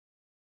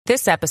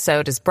This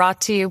episode is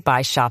brought to you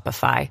by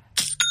Shopify.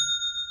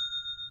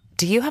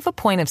 Do you have a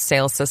point of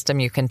sale system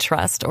you can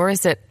trust, or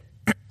is it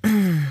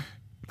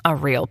a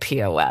real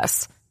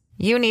POS?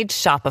 You need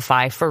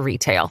Shopify for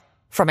retail.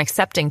 From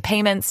accepting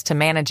payments to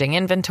managing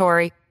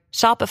inventory,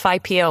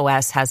 Shopify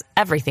POS has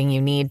everything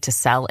you need to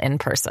sell in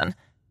person.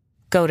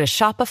 Go to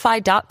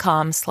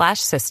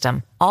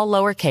shopify.com/system, all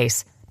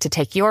lowercase, to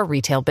take your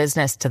retail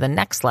business to the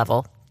next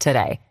level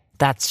today.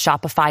 That's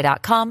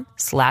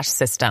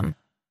shopify.com/system.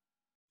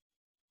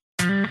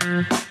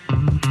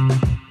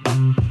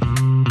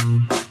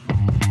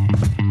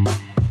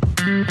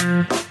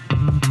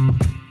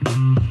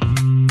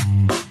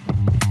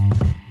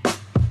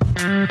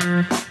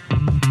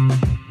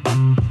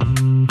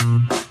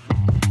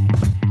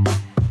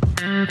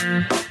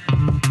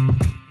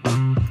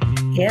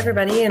 Hey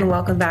everybody, and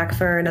welcome back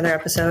for another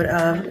episode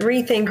of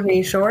Rethink,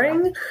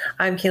 Reshoring.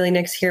 I'm Kaylee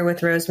Nix here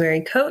with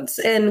Rosemary Coates,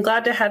 and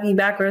glad to have you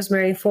back,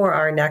 Rosemary, for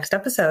our next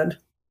episode.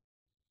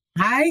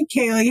 Hi,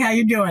 Kaylee. How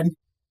you doing?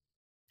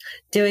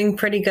 Doing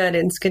pretty good.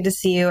 It's good to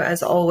see you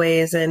as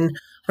always. And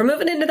we're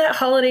moving into that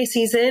holiday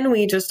season.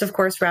 We just, of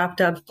course, wrapped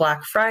up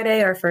Black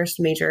Friday, our first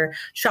major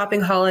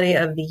shopping holiday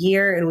of the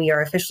year. And we are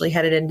officially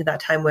headed into that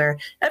time where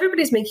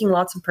everybody's making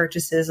lots of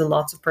purchases and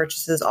lots of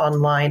purchases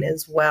online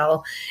as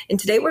well. And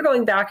today we're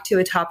going back to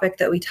a topic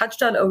that we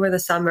touched on over the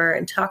summer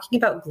and talking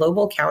about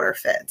global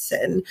counterfeits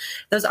and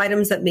those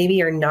items that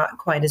maybe are not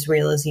quite as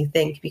real as you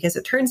think, because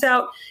it turns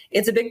out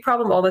it's a big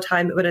problem all the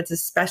time, but it's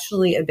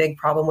especially a big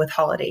problem with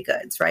holiday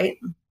goods, right?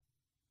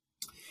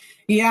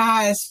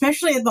 Yeah,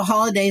 especially at the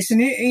holidays.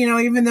 And,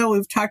 even though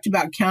we've talked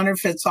about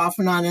counterfeits off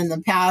and on in the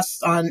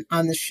past on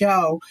the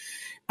show,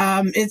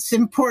 it's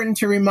important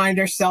to remind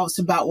ourselves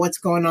about what's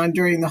going on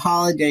during the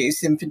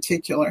holidays in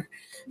particular.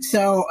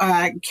 So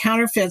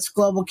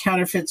global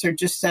counterfeits are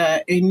just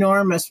an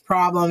enormous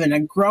problem and a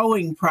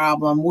growing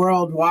problem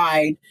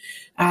worldwide.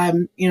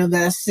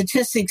 The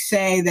statistics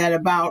say that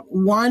about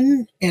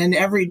 1 in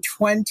every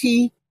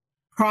 20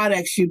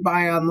 products you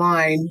buy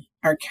online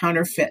are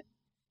counterfeit.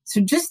 So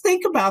just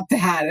think about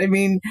that. I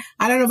mean,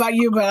 I don't know about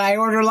you, but I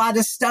order a lot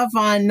of stuff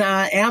on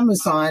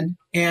Amazon.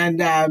 And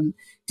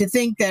to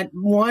think that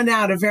 1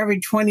 out of every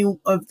 20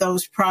 of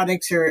those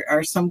products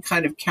are some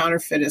kind of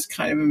counterfeit is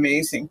kind of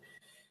amazing.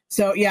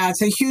 So, yeah,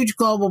 it's a huge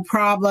global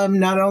problem,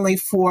 not only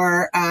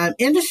for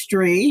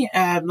industry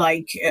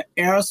like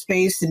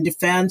aerospace and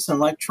defense and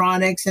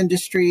electronics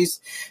industries,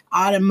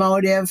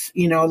 automotive,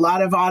 a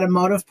lot of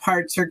automotive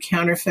parts are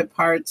counterfeit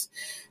parts,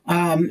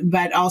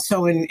 but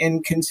also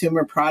in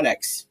consumer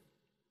products.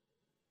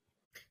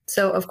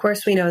 So, of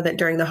course, we know that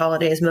during the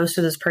holidays, most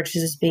of those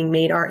purchases being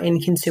made are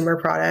in consumer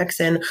products.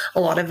 And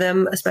a lot of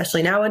them,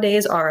 especially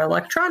nowadays, are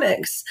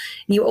electronics.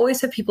 And you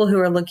always have people who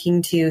are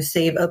looking to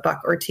save a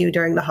buck or two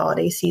during the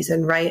holiday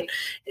season, right?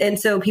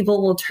 And so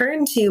people will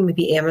turn to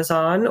maybe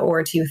Amazon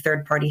or to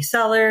third-party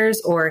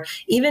sellers, or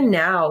even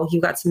now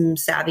you've got some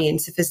savvy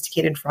and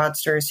sophisticated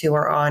fraudsters who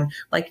are on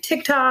like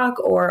TikTok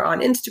or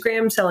on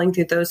Instagram selling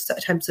through those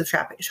types of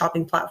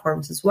shopping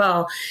platforms as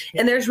well.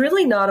 And there's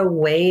really not a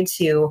way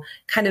to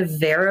kind of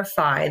verify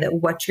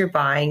that what you're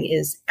buying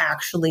is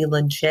actually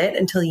legit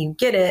until you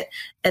get it,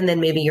 and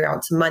then maybe you're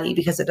out some money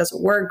because it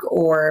doesn't work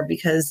or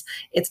because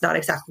it's not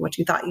exactly what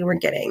you thought you were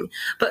getting.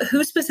 But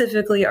who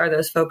specifically are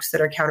those folks that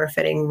are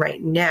counterfeiting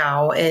right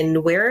now,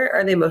 and where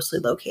are they mostly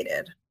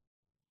located?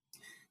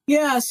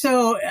 Yeah,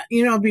 so,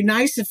 it'd be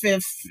nice if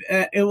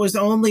it was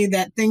only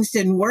that things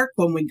didn't work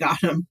when we got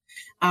them.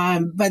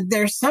 But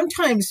there's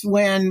sometimes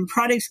when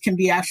products can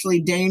be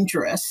actually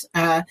dangerous.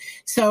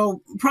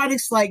 So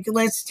products like,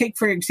 let's take,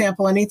 for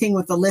example, anything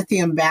with a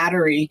lithium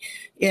battery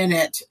in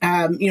it.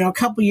 A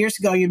couple years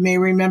ago, you may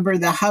remember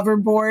the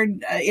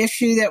hoverboard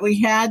issue that we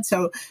had.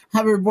 So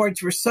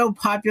hoverboards were so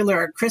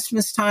popular at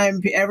Christmas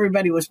time.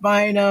 Everybody was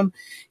buying them.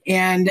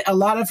 And a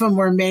lot of them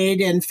were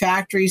made in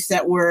factories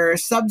that were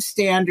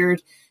substandard.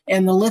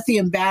 And the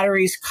lithium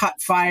batteries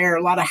caught fire.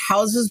 A lot of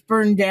houses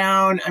burned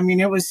down. I mean,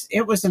 it was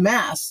a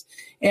mess.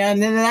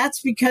 And then that's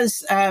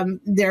because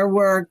there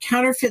were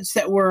counterfeits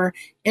that were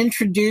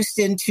introduced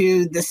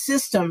into the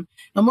system.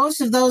 And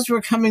most of those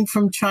were coming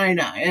from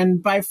China.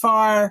 And by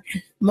far,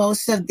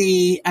 most of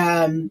the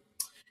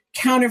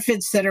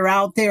counterfeits that are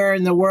out there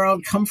in the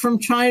world come from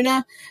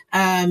China,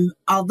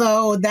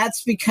 although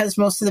that's because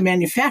most of the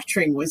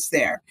manufacturing was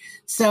there.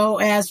 So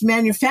as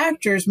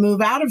manufacturers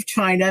move out of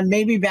China,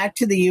 maybe back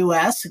to the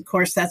U.S., of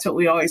course, that's what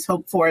we always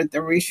hope for at the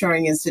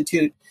Reshoring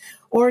Institute,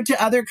 or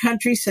to other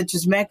countries such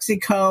as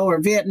Mexico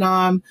or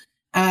Vietnam,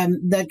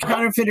 the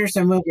counterfeiters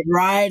are moving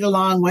right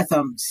along with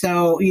them.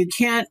 So you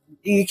can't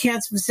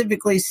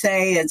specifically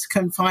say it's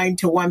confined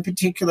to one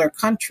particular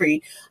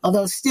country,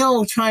 although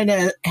still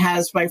China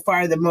has by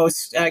far the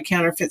most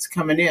counterfeits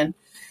coming in.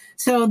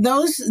 So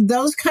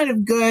those kind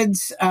of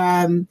goods,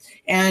 and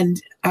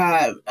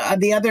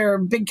the other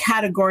big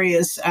category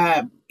is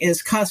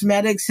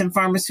cosmetics and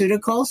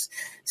pharmaceuticals.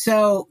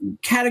 So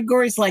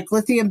categories like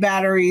lithium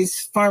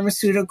batteries,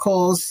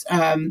 pharmaceuticals,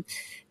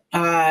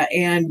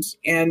 and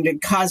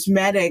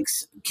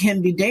cosmetics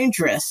can be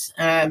dangerous.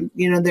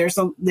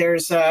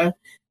 There's a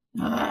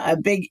a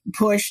big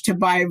push to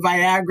buy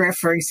Viagra,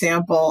 for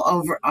example,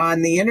 over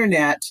on the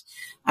internet.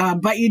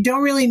 But you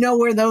don't really know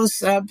where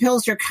those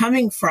pills are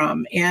coming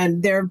from.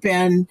 And there have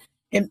been,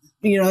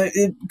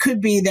 it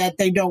could be that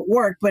they don't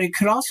work, but it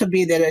could also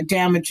be that it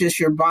damages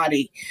your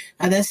body.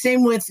 And the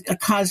same with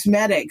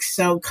cosmetics.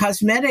 So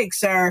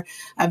cosmetics are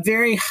a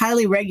very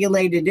highly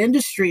regulated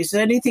industry. So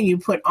anything you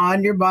put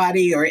on your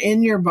body or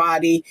in your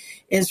body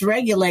is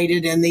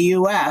regulated in the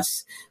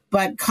U.S.,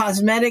 but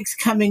cosmetics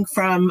coming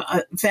from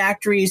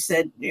factories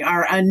that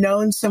are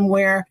unknown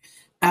somewhere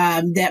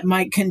that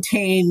might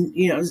contain,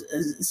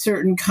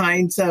 certain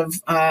kinds of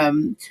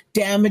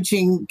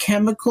damaging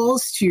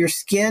chemicals to your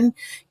skin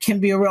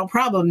can be a real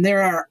problem.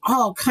 There are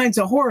all kinds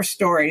of horror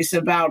stories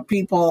about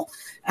people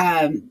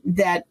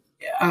that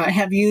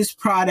have used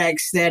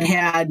products that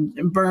had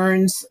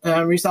burns,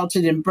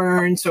 resulted in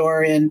burns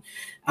or in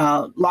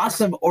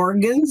loss of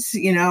organs.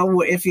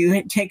 If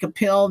you take a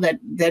pill that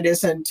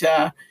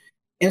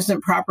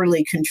isn't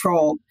properly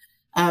controlled.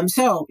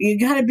 So you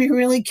got to be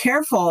really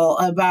careful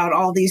about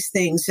all these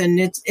things. And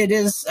it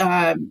is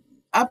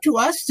up to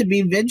us to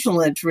be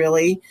vigilant,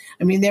 really.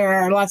 I mean, there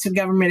are lots of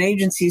government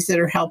agencies that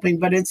are helping,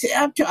 but it's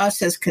up to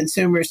us as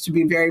consumers to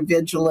be very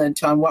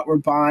vigilant on what we're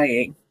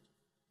buying.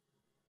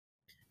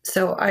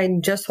 So I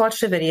just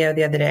watched a video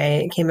the other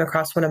day. It came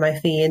across one of my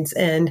feeds,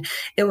 and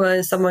it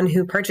was someone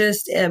who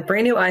purchased a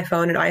brand new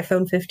iPhone, an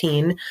iPhone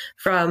 15,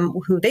 from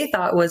who they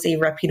thought was a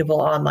reputable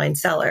online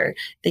seller.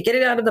 They get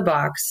it out of the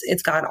box.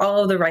 It's got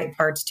all of the right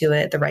parts to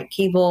it, the right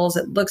cables.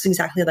 It looks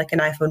exactly like an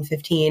iPhone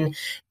 15.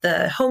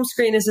 The home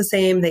screen is the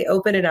same. They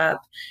open it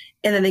up,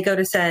 and then they go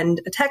to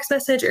send a text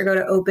message or go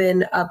to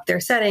open up their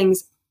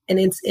settings, and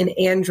it's an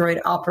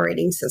Android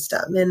operating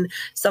system. And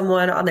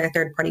someone on their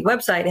third-party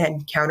website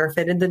had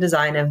counterfeited the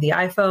design of the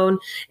iPhone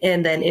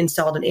and then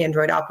installed an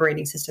Android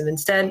operating system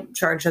instead,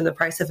 charged them the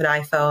price of an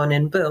iPhone,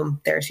 and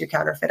boom, there's your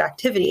counterfeit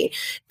activity.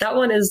 That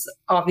one is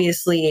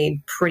obviously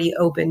a pretty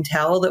open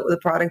tell that the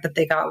product that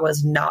they got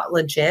was not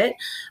legit.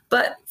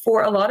 But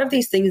for a lot of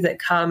these things that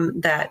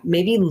come that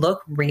maybe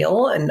look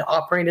real and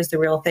operate as the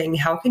real thing,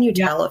 how can you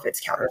tell if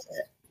it's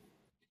counterfeit?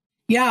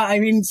 Yeah, I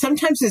mean,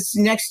 sometimes it's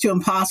next to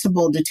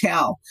impossible to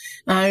tell.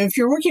 If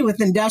you're working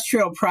with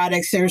industrial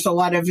products, there's a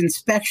lot of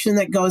inspection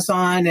that goes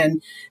on,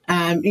 and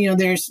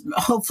there's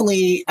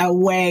hopefully a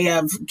way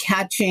of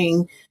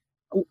catching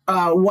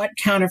what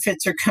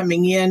counterfeits are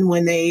coming in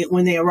when they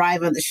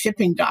arrive on the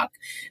shipping dock.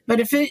 But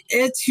if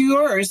it's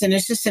yours and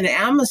it's just an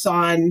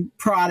Amazon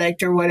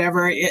product or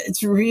whatever,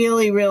 it's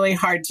really, really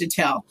hard to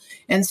tell.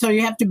 And so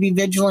you have to be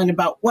vigilant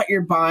about what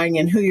you're buying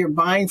and who you're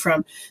buying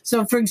from.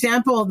 So, for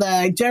example,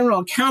 the General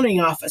Accounting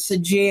Office, the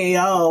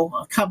GAO,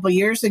 a couple of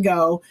years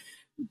ago,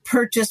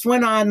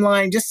 went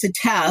online just to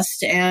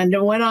test, and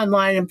went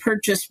online and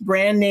purchased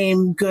brand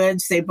name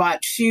goods. They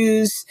bought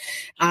shoes,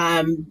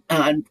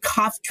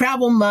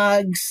 travel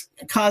mugs,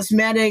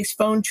 cosmetics,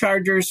 phone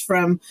chargers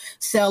from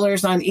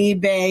sellers on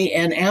eBay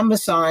and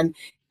Amazon,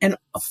 and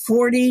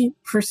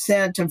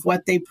 40% of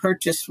what they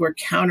purchased were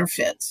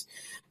counterfeits.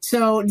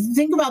 So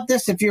think about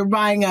this. If you're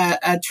buying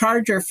a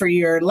charger for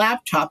your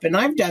laptop, and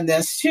I've done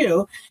this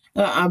too,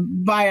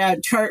 buy a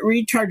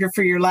recharger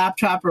for your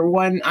laptop, or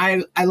one.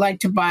 I like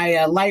to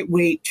buy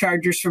lightweight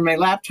chargers for my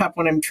laptop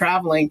when I'm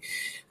traveling,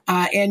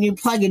 and you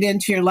plug it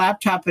into your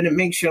laptop and it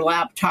makes your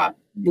laptop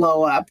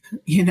blow up.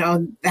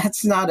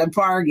 That's not a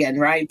bargain,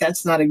 right?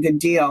 That's not a good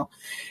deal.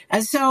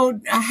 And so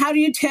how do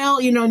you tell?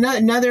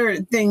 Another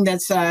thing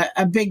that's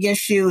a big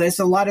issue is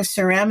a lot of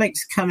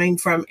ceramics coming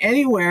from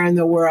anywhere in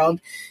the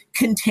world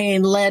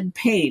contain lead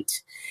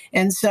paint.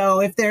 And so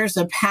if there's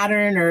a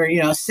pattern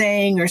or,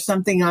 saying or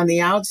something on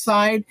the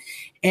outside,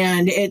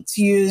 and it's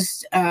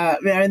used,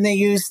 and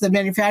the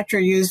manufacturer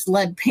used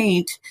lead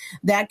paint,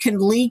 that can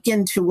leak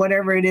into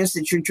whatever it is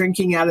that you're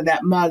drinking out of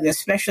that mug,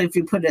 especially if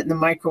you put it in the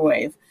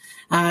microwave.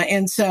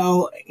 And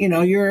so,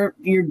 you're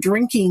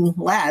drinking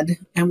lead,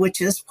 and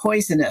which is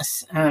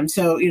poisonous.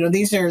 So,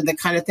 these are the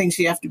kind of things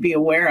you have to be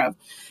aware of.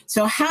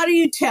 So how do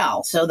you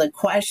tell? So the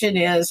question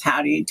is,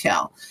 how do you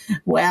tell?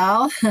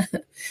 Well,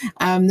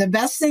 the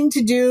best thing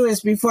to do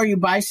is before you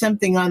buy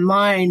something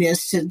online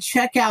is to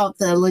check out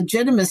the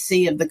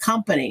legitimacy of the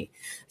company.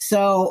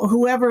 So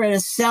whoever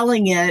is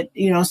selling it,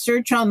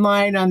 search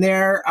online on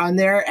their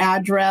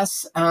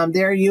address,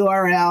 their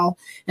URL,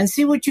 and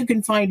see what you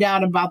can find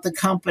out about the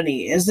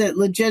company. Is it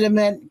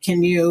legitimate?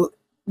 Can you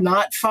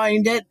not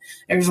find it?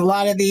 There's a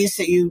lot of these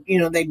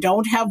that they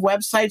don't have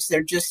websites.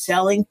 They're just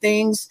selling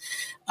things.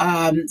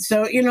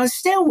 So,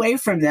 stay away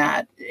from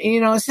that.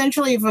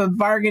 Essentially, if a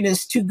bargain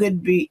is too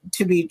good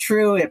to be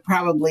true, it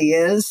probably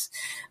is.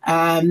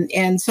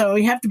 And so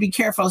you have to be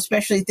careful,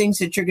 especially things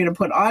that you're going to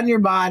put on your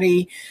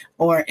body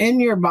or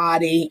in your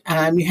body.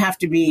 You have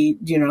to be,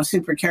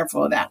 super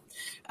careful of that.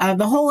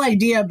 The whole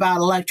idea about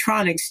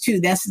electronics,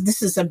 too,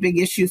 this is a big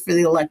issue for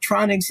the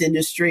electronics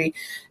industry,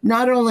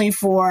 not only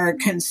for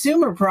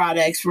consumer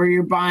products where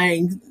you're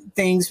buying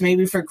things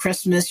maybe for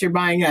Christmas, you're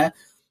buying a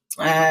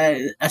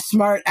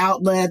smart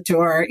outlet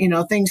or,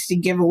 things to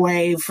give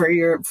away for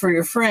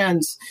your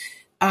friends.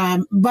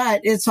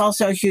 But it's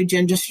also a huge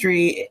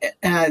industry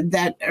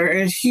or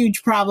a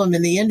huge problem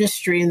in the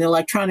industry, in the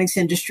electronics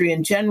industry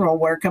in general,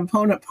 where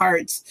component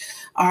parts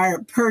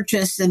are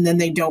purchased and then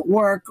they don't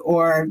work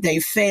or they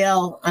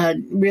fail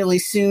really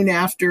soon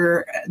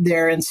after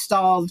they're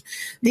installed.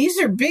 These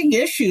are big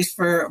issues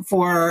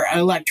for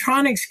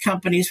electronics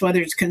companies,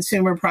 whether it's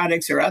consumer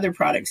products or other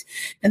products.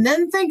 And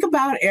then think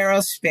about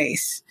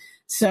aerospace.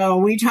 So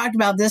we talked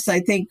about this, I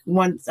think,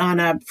 once on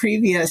a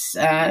previous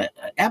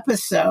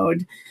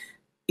episode.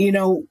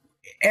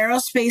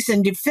 Aerospace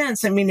and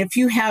defense, I mean, if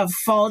you have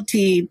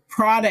faulty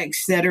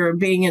products that are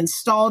being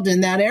installed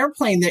in that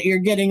airplane that you're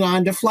getting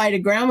on to fly to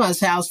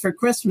grandma's house for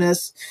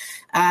Christmas,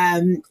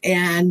 it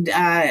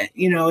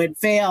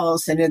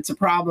fails and it's a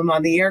problem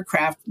on the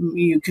aircraft,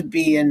 you could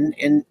be in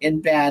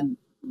a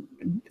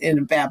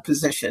bad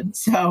position.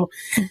 So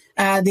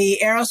the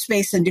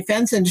aerospace and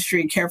defense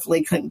industry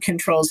carefully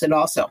controls it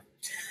also.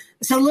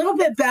 So a little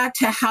bit back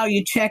to how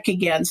you check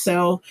again.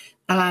 So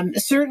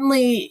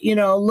certainly,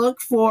 look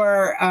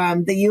for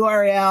the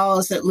URL.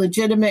 Is it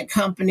legitimate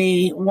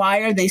company?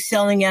 Why are they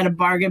selling at a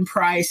bargain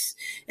price,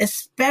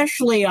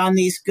 especially on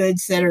these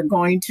goods that are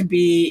going to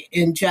be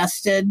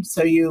ingested?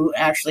 So you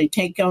actually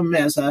take them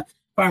as a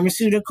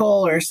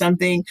pharmaceutical or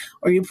something,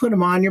 or you put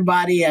them on your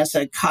body as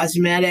a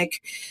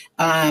cosmetic,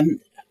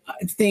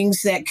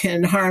 things that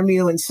can harm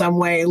you in some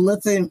way.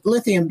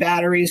 Lithium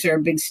batteries are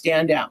a big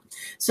standout.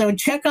 So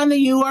check on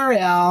the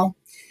URL.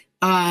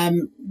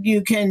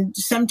 You can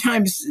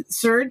sometimes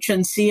search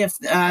and see if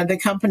the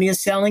company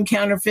is selling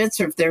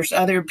counterfeits or if there's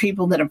other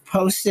people that have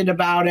posted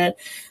about it.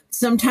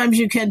 Sometimes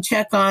you can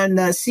check on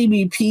the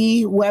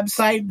CBP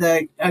website,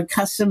 the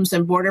Customs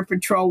and Border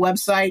Patrol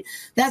website.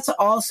 That's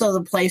also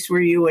the place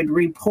where you would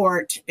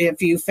report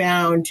if you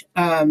found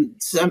a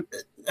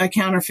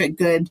counterfeit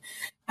good.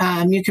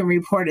 You can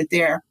report it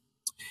there.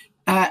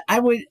 I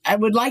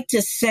would like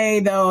to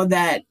say, though,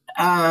 that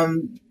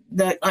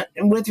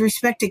with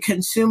respect to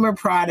consumer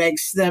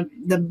products,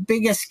 the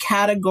biggest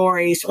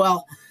categories,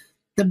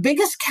 the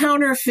biggest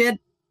counterfeit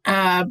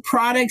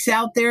products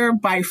out there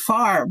by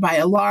far, by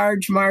a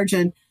large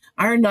margin,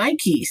 are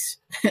Nikes.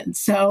 And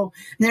so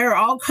there are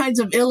all kinds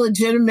of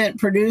illegitimate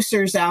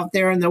producers out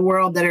there in the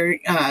world that are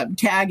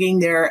tagging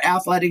their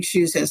athletic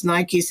shoes as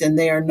Nikes, and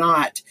they are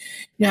not.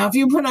 Now, if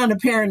you put on a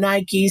pair of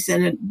Nikes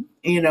and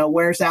it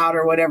wears out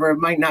or whatever, it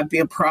might not be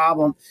a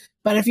problem.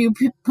 But if you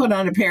put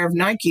on a pair of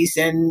Nikes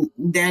and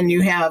then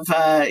you have,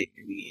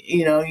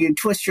 you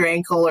twist your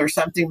ankle or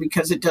something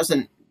because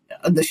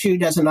the shoe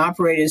doesn't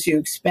operate as you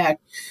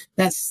expect,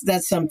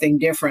 that's something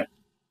different.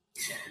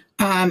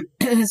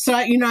 So,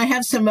 I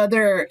have some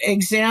other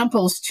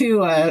examples too.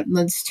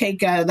 Let's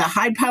take the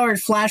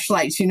high-powered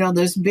flashlights,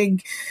 those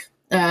big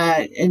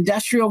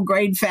industrial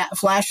grade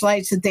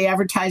flashlights that they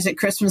advertise at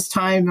Christmas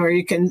time where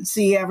you can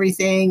see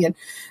everything. And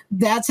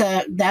that's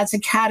a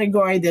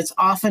category that's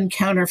often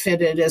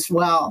counterfeited as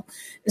well.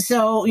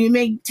 So you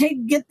may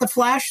get the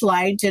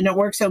flashlight and it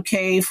works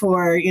okay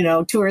for,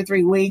 2 or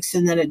 3 weeks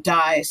and then it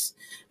dies.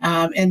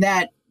 And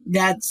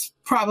that's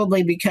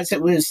probably because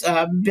it was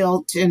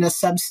built in a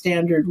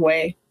substandard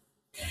way.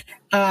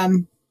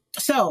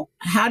 So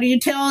how do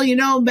you tell,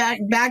 back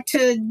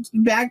to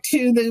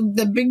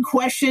the big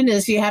question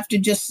is you have to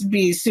just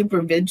be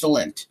super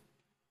vigilant.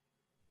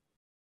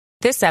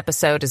 This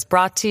episode is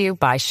brought to you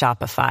by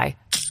Shopify.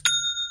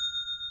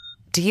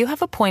 Do you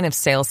have a point of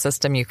sale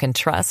system you can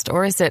trust,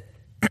 or is it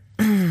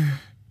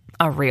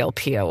a real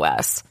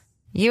POS?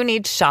 You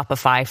need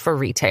Shopify for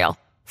retail.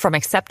 From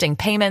accepting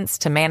payments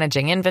to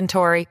managing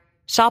inventory,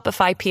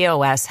 Shopify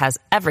POS has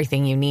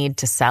everything you need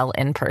to sell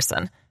in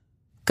person.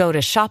 Go to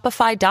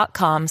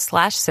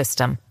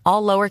shopify.com/system,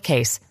 all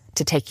lowercase,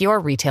 to take your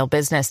retail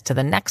business to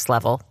the next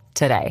level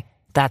today.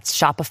 That's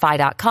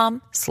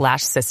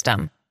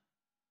shopify.com/system.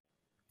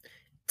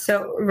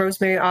 So,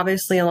 Rosemary,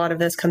 obviously a lot of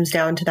this comes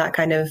down to that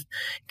kind of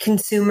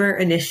consumer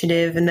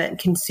initiative and that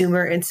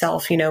consumer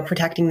itself,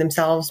 protecting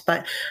themselves.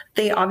 But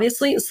they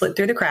obviously slip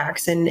through the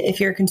cracks. And if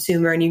you're a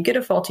consumer and you get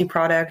a faulty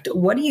product,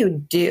 what do you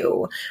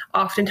do?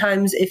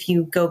 Oftentimes, if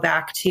you go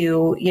back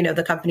to,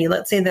 the company,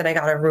 let's say that I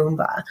got a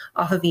Roomba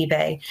off of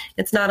eBay.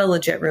 It's not a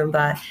legit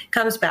Roomba. It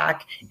comes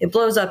back, it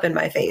blows up in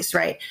my face,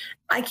 right?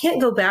 I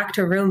can't go back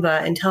to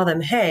Roomba and tell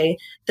them, hey,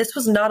 this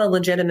was not a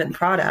legitimate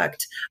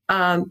product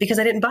because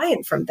I didn't buy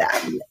it from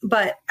them.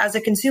 But as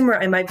a consumer,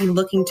 I might be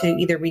looking to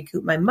either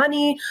recoup my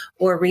money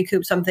or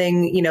recoup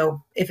something,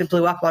 if it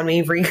blew up on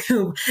me,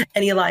 recoup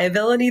any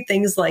liability,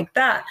 things like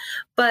that.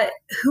 But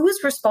who is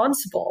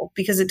responsible?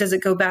 Because does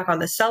it go back on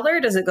the seller?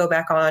 Does it go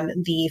back on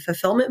the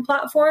fulfillment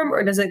platform?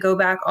 Or does it go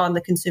back on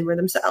the consumer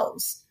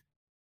themselves?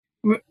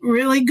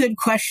 Really good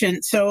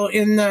question. So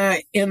in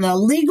the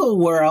legal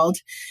world,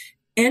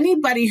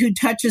 anybody who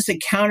touches a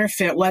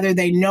counterfeit, whether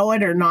they know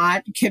it or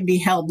not, can be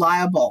held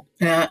liable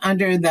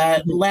under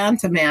the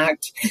Lanham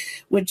Act,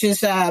 which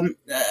is a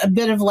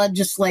bit of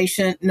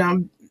legislation. Now,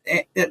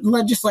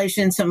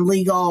 legislation, some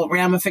legal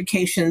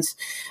ramifications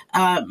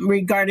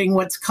regarding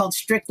what's called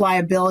strict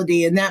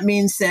liability. And that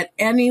means that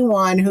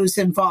anyone who's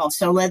involved,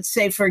 so let's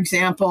say, for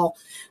example,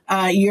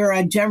 you're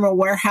a general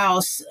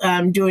warehouse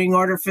doing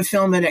order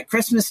fulfillment at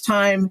Christmas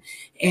time,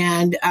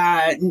 and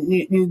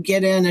you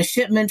get in a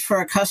shipment for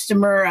a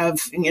customer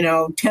of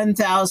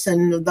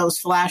 10,000 of those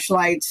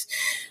flashlights,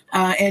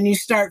 and you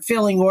start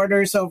filling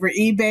orders over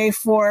eBay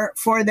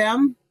for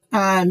them.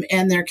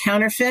 And they're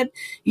counterfeit,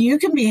 you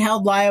can be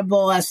held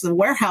liable as the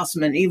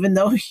warehouseman, even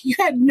though you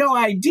had no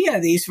idea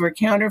these were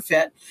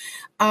counterfeit.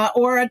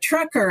 Or a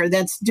trucker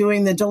that's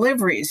doing the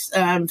deliveries,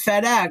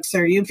 FedEx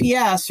or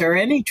UPS or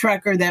any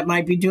trucker that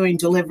might be doing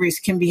deliveries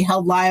can be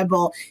held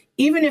liable,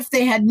 even if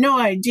they had no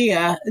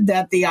idea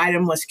that the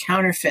item was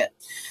counterfeit.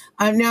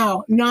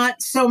 Now,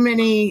 not so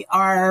many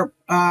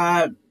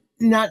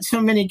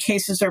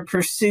cases are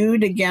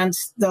pursued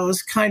against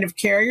those kind of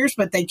carriers,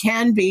 but they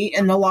can be,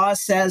 and the law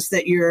says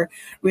that you're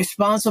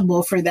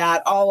responsible for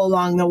that all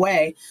along the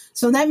way.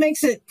 So that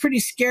makes it pretty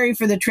scary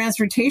for the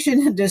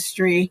transportation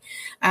industry,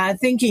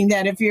 thinking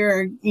that if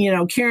you're,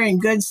 carrying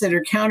goods that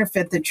are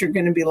counterfeit, that you're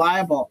going to be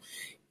liable.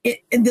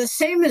 The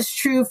same is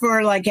true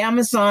for like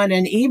Amazon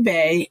and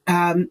eBay.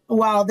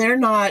 While they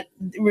don't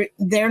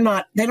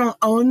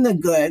own the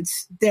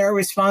goods, they're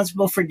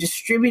responsible for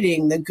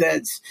distributing the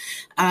goods.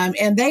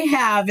 And they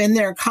have in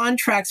their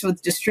contracts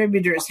with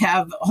distributors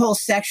have whole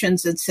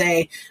sections that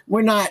say,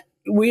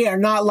 we are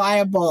not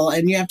liable,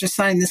 and you have to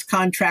sign this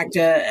contract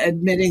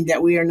admitting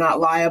that we are not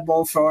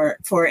liable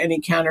for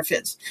any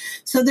counterfeits.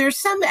 So there's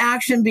some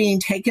action being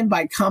taken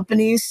by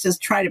companies to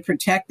try to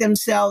protect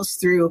themselves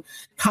through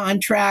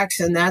contracts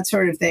and that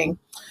sort of thing.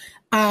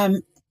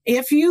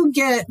 If you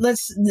get,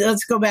 let's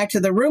go back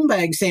to the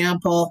Roomba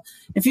example.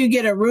 If you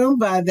get a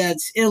Roomba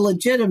that's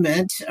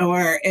illegitimate,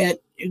 or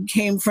it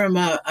came from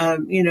a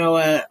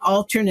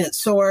alternate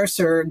source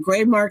or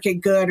gray market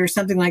good or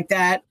something like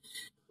that,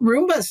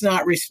 Roomba's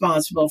not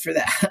responsible for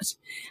that.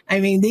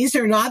 I mean, these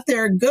are not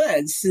their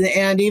goods.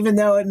 And even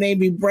though it may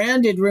be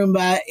branded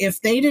Roomba,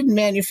 if they didn't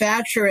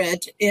manufacture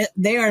it,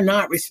 they are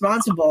not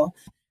responsible.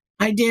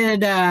 I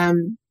did have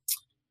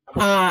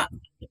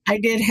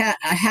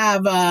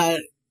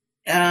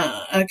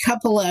a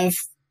couple of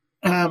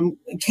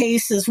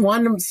cases.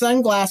 One,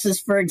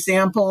 sunglasses, for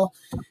example,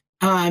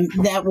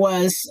 that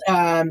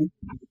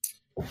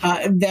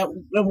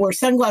where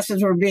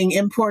sunglasses were being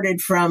imported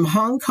from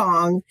Hong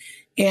Kong.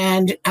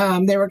 And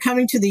they were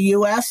coming to the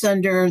U.S.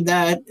 under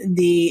the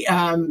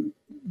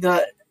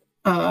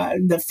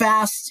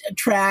fast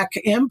track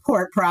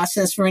import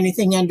process, for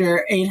anything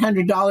under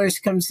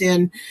 $800 comes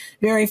in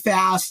very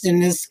fast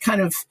and is kind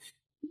of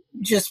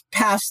just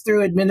passed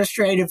through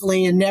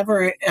administratively and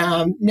never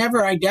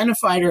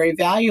identified or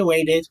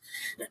evaluated.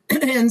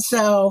 And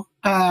so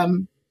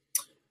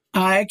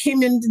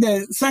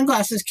the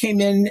sunglasses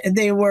came in.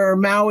 They were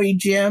Maui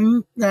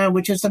Jim,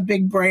 which is a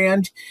big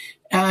brand.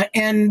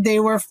 And they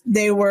were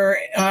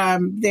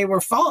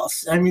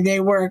false. I mean,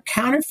 they were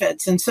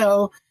counterfeits. And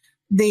so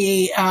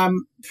the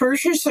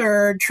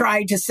purchaser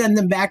tried to send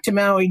them back to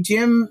Maui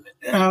Jim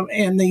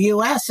in the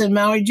U.S. And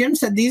Maui Jim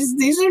said,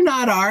 these are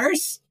not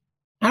ours.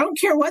 I don't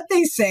care what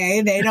they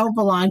say. They don't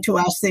belong to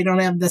us. They don't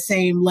have the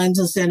same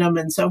lenses in them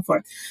and so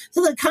forth.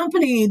 So the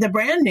company, the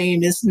brand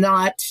name, is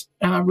not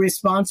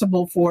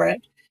responsible for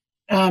it.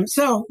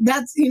 So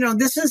that's,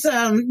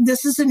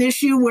 this is an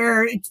issue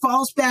where it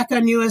falls back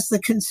on you as the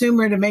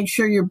consumer to make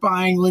sure you're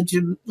buying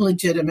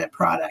legitimate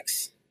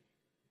products.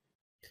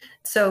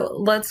 So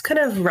let's kind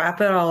of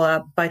wrap it all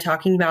up by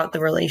talking about the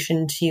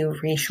relation to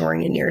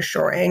reshoring and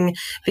nearshoring,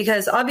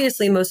 because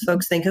obviously most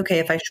folks think, okay,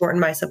 if I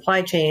shorten my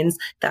supply chains,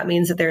 that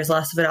means that there's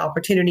less of an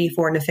opportunity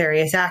for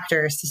nefarious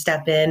actors to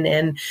step in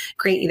and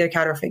create either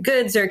counterfeit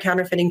goods or a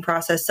counterfeiting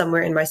process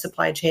somewhere in my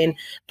supply chain.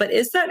 But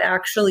is that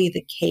actually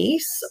the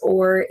case,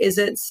 or is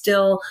it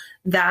still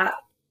that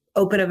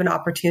open of an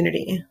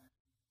opportunity?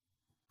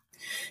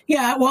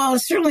 Yeah, well,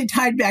 it's certainly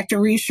tied back to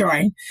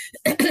reshoring.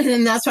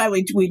 And that's why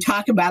we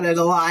talk about it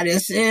a lot,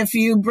 is if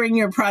you bring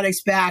your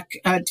products back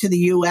to the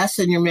U.S.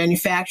 and you're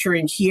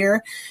manufacturing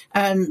here,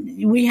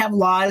 we have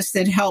laws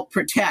that help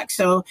protect.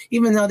 So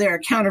even though there are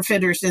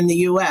counterfeiters in the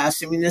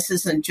U.S., I mean, this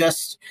isn't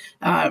just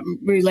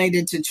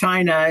related to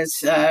China.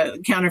 It's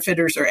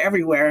counterfeiters are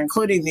everywhere,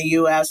 including the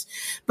U.S.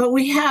 But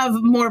we have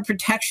more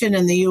protection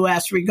in the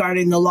U.S.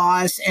 regarding the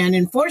laws and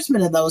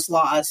enforcement of those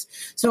laws.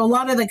 So a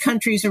lot of the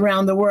countries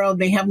around the world,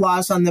 they have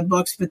laws on the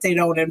books, but they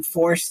don't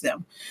enforce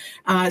them.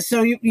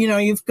 So,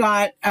 you've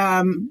got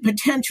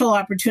potential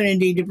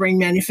opportunity to bring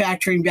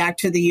manufacturing back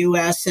to the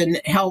U.S. and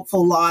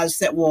helpful laws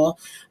that will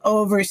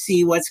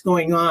oversee what's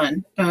going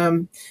on.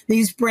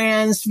 These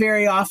brands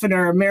very often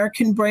are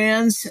American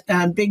brands,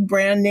 big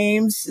brand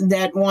names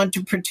that want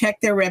to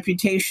protect their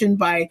reputation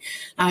by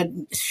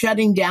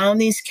shutting down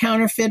these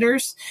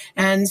counterfeiters.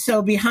 And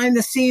so behind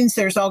the scenes,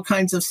 there's all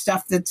kinds of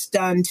stuff that's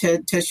done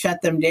to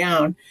shut them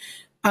down.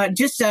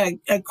 Just a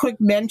quick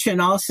mention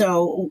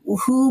also,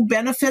 who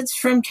benefits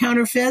from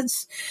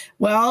counterfeits?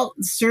 Well,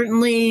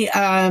 certainly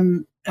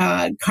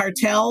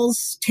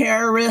cartels,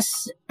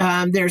 terrorists.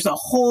 There's a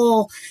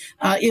whole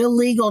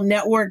illegal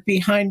network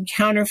behind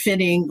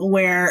counterfeiting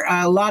where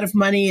a lot of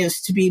money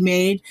is to be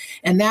made,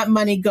 and that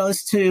money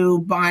goes to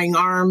buying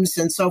arms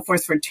and so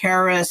forth for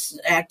terrorist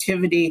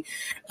activity.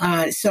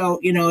 So,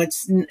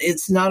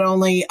 it's not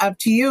only up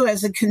to you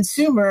as a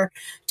consumer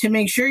to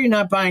make sure you're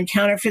not buying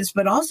counterfeits,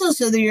 but also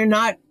so that you're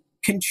not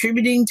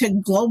contributing to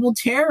global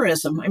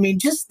terrorism. I mean,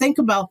 just think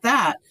about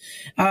that.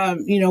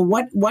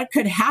 What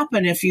could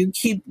happen if you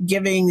keep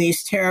giving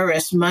these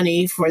terrorists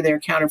money for their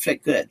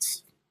counterfeit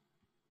goods?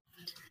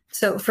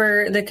 So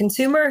for the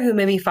consumer who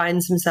maybe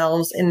finds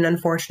themselves in an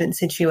unfortunate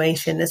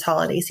situation this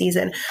holiday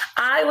season,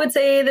 I would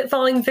say that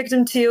falling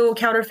victim to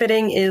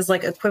counterfeiting is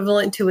like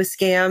equivalent to a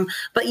scam,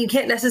 but you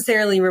can't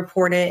necessarily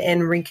report it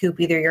and recoup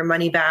either your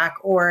money back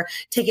or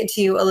take it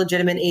to a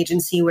legitimate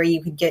agency where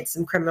you could get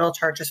some criminal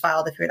charges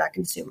filed if you're that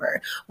consumer.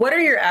 What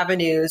are your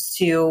avenues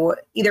to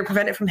either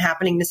prevent it from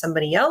happening to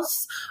somebody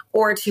else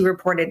or to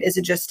report it? Is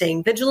it just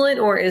staying vigilant,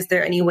 or is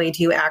there any way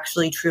to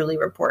actually truly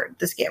report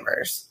the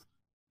scammers?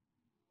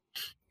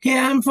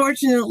 Yeah,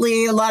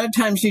 unfortunately, a lot of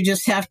times you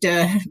just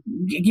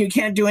you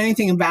can't do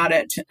anything about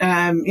it.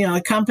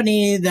 A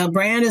company, the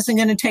brand isn't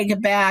going to take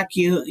it back.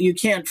 You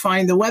can't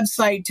find the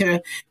website to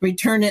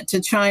return it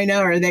to China,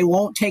 or they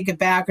won't take it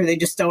back, or they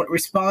just don't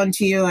respond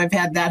to you. I've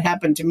had that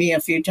happen to me a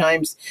few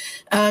times.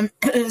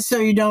 So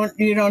you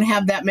don't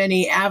have that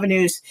many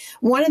avenues.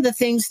 One of the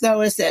things,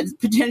 though, is that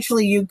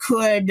potentially you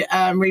could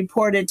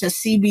report it to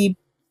cbp.gov.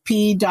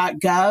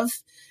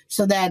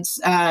 So that's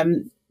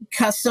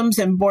Customs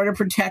and Border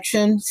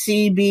Protection,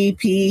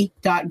 cbp.gov.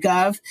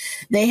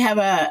 They have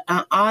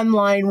an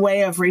online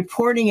way of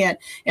reporting it.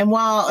 And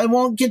while it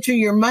won't get you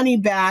your money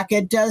back,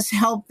 it does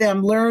help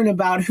them learn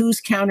about who's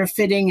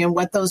counterfeiting and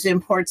what those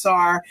imports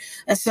are,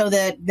 so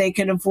that they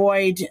can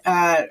avoid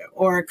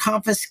or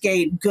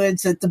confiscate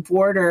goods at the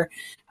border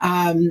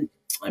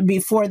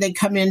before they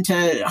come in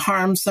to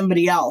harm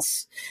somebody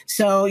else.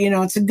 So,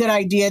 it's a good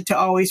idea to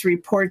always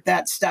report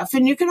that stuff.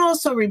 And you can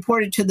also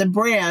report it to the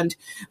brand,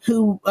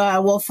 who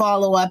will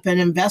follow up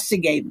and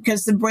investigate,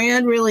 because the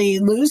brand really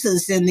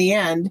loses in the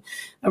end.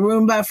 A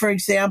Roomba, for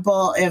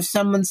example, if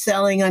someone's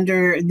selling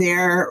under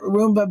their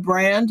Roomba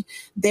brand,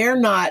 they're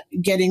not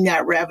getting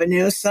that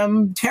revenue.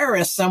 Some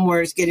terrorist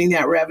somewhere is getting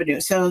that revenue.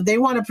 So they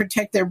want to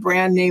protect their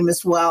brand name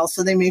as well.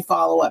 So they may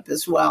follow up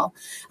as well.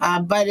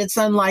 But it's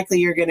unlikely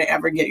you're going to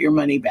ever get your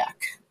money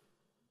back.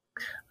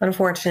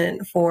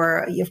 Unfortunate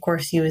for, of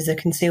course, you as a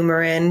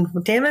consumer, and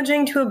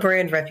damaging to a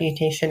brand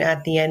reputation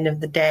at the end of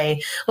the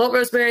day. Well,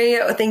 Rosemary,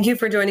 thank you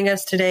for joining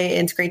us today.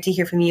 It's great to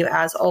hear from you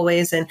as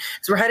always. And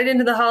as we're headed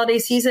into the holiday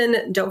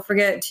season, don't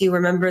forget to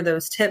remember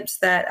those tips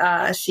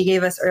that she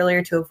gave us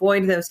earlier to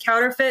avoid those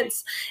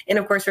counterfeits. And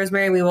of course,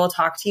 Rosemary, we will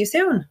talk to you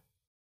soon.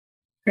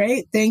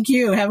 Great. Thank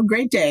you. Have a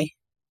great day.